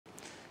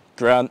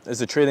Grant, as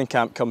the training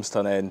camp comes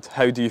to an end,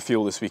 how do you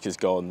feel this week has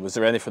gone? Was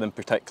there anything in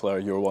particular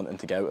you were wanting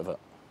to get out of it?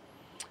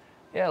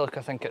 Yeah, look,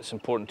 I think it's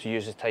important to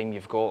use the time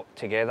you've got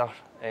together.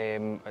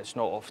 It's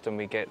not often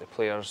we get the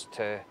players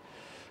to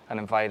an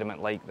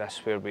environment like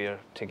this where we're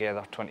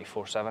together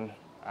 24/7.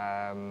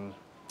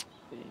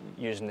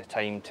 Using the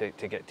time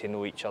to get to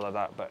know each other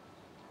that bit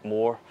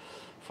more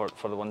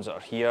for the ones that are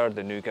here,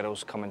 the new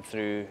girls coming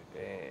through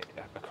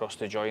across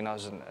to join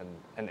us and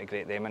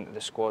integrate them into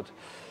the squad.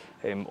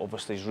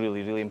 Obviously is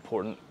really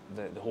important.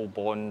 The whole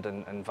bond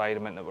and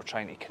environment that we're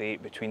trying to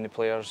create between the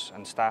players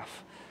and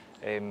staff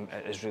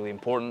is really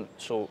important.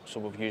 So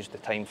we've used the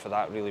time for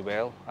that really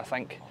well, I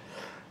think.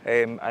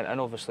 And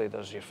obviously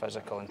there's your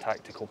physical and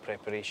tactical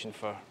preparation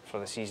for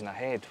the season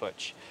ahead,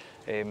 which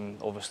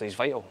obviously is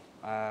vital.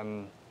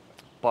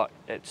 But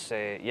it's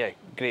yeah,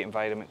 great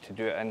environment to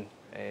do it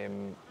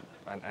in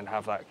and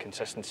have that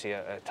consistency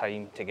at a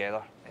time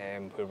together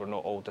where we're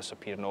not all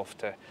disappearing off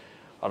to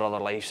our other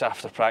lives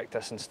after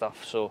practice and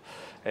stuff. So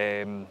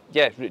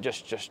yeah,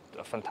 just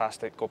a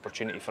fantastic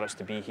opportunity for us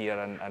to be here,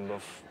 and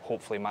we've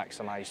hopefully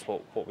maximised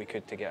what we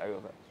could to get out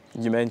of it.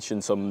 You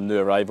mentioned some new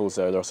arrivals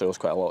there. There was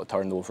quite a lot of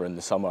turnover in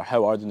the summer.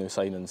 How are the new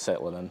signings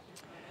settling in?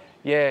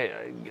 Yeah,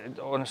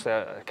 honestly,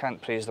 I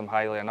can't praise them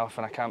highly enough,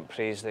 and I can't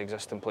praise the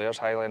existing players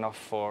highly enough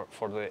for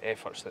the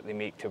efforts that they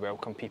make to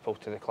welcome people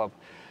to the club.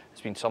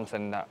 It's been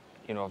something that,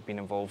 you know, I've been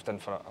involved in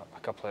for a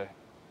couple of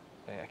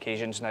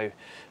occasions now,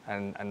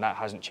 and that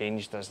hasn't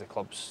changed as the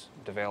club's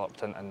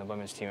developed and the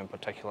women's team in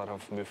particular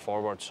have moved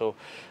forward. So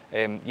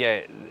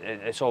yeah,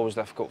 it's always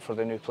difficult for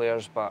the new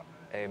players, but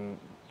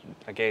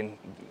again,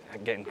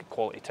 getting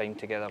quality time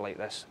together like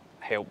this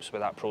helps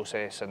with that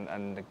process,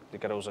 and the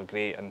girls are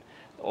great and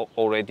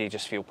already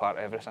just feel part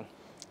of everything.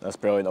 That's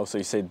brilliant. Also,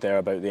 you said there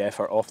about the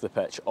effort off the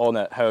pitch. On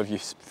it, how have you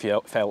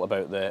felt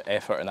about the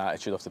effort and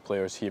attitude of the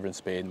players here in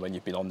Spain when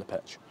you've been on the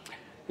pitch?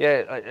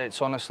 Yeah,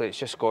 it's honestly, it's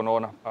just gone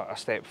on a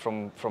step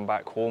from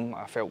back home.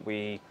 I felt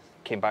we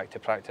came back to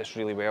practice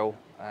really well.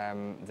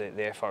 The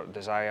effort,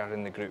 desire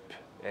in the group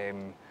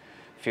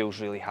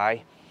feels really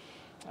high.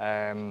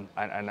 And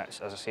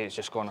it's, as I say, it's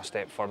just gone a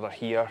step further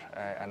here,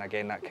 and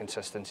again that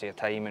consistency of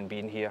time and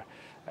being here,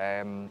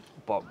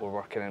 but we're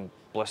working in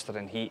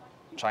blistering heat,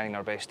 trying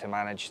our best to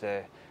manage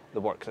the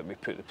work that we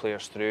put the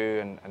players through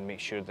and make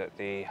sure that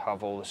they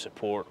have all the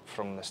support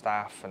from the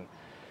staff and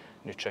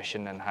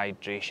nutrition and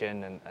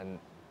hydration and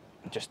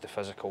just the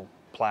physical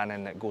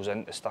planning that goes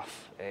into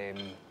stuff.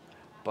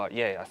 But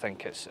yeah, I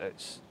think it's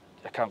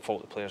I can't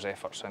fault the players'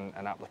 efforts and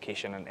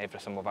application and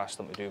everything we've asked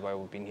them to do while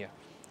we've been here.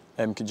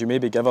 Could you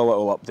maybe give a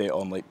little update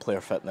on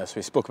player fitness?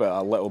 We spoke about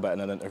it a little bit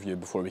in an interview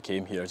before we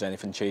came here. Has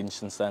anything changed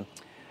since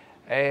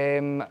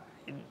then?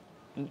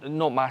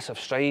 Not massive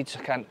strides.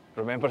 I can't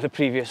remember the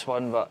previous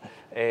one, but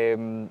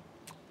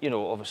you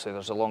know, obviously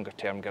there's a longer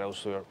term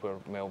girls who are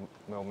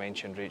Mel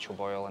mentioned, Rachel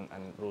Boyle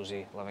and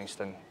Rosie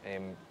Livingston,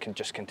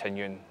 just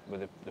continuing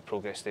with the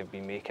progress they've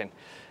been making.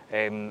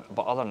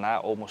 But other than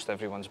that, almost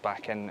everyone's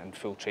back in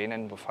full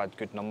training. We've had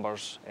good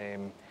numbers.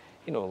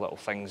 You know, little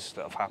things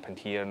that have happened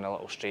here and a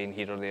little strain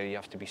here or there, you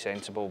have to be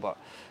sensible. But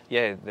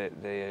yeah,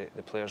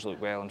 the players look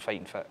well and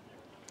fighting fit.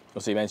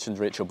 So you mentioned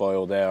Rachel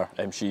Boyle there.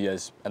 She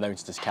is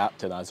announced as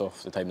captain as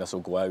of the time this will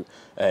go out.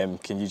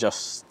 Can you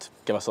just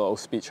give us a little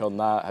speech on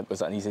that? Was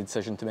that an easy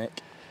decision to make?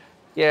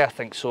 Yeah, I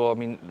think so. I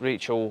mean,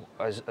 Rachel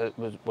was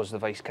the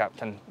vice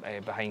captain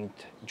behind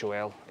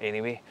Joelle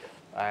anyway.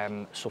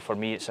 So for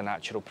me, it's a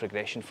natural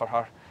progression for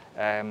her.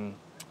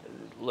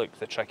 Look,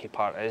 the tricky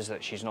part is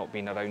that she's not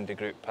been around the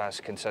group as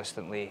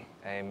consistently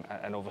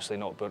and obviously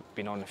not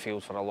been on the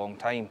field for a long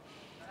time.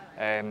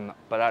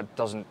 But that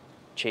doesn't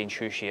change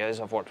who she is.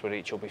 I've worked with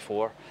Rachel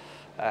before,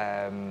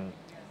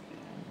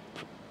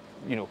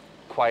 you know,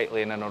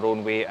 quietly and in her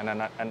own way,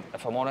 and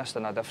if I'm honest,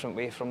 in a different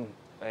way from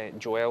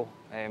Joelle.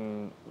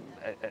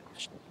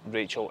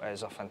 Rachel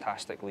is a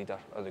fantastic leader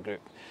of the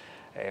group,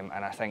 and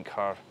I think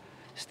her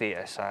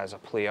status as a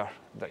player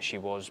that she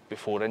was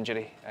before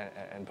injury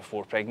and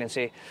before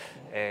pregnancy,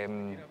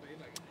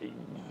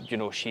 you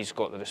know, she's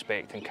got the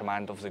respect and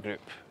command of the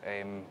group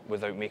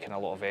without making a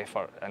lot of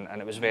effort, and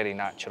it was very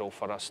natural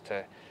for us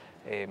to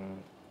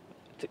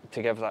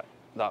give that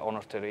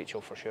honour to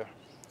Rachel for sure.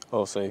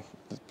 Also,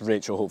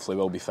 Rachel hopefully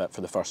will be fit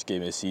for the first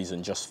game of the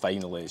season. Just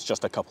finally, it's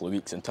just a couple of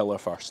weeks until her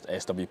first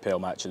SWPL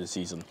match of the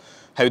season.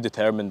 How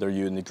determined are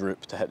you in the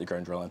group to hit the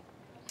ground running?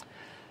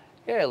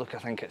 Yeah, look, I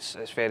think it's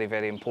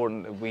very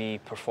important that we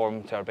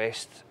perform to our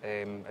best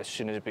as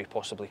soon as we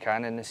possibly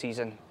can in the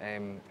season.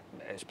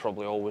 It's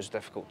probably always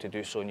difficult to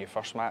do so in your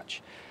first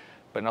match,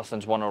 but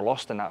nothing's won or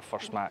lost in that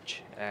first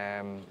match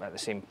at the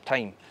same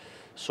time.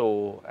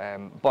 So,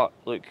 but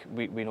look,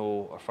 we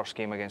know our first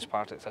game against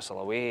Partick Thistle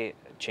away,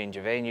 change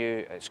of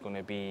venue, it's going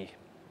to be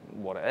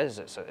what it is.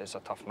 It's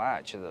a tough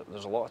match.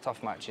 There's a lot of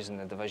tough matches in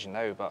the division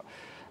now, but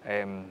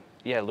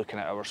yeah, looking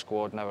at our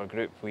squad and our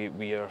group,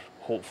 we are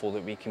hopeful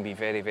that we can be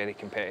very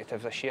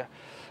competitive this year.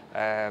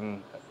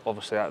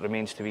 Obviously that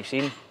remains to be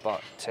seen,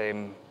 but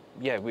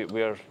yeah,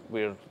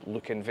 we're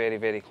looking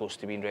very close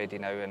to being ready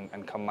now,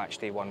 and come match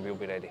day one we'll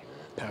be ready.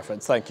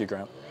 Perfect, thank you,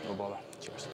 Grant. no bother. Cheers.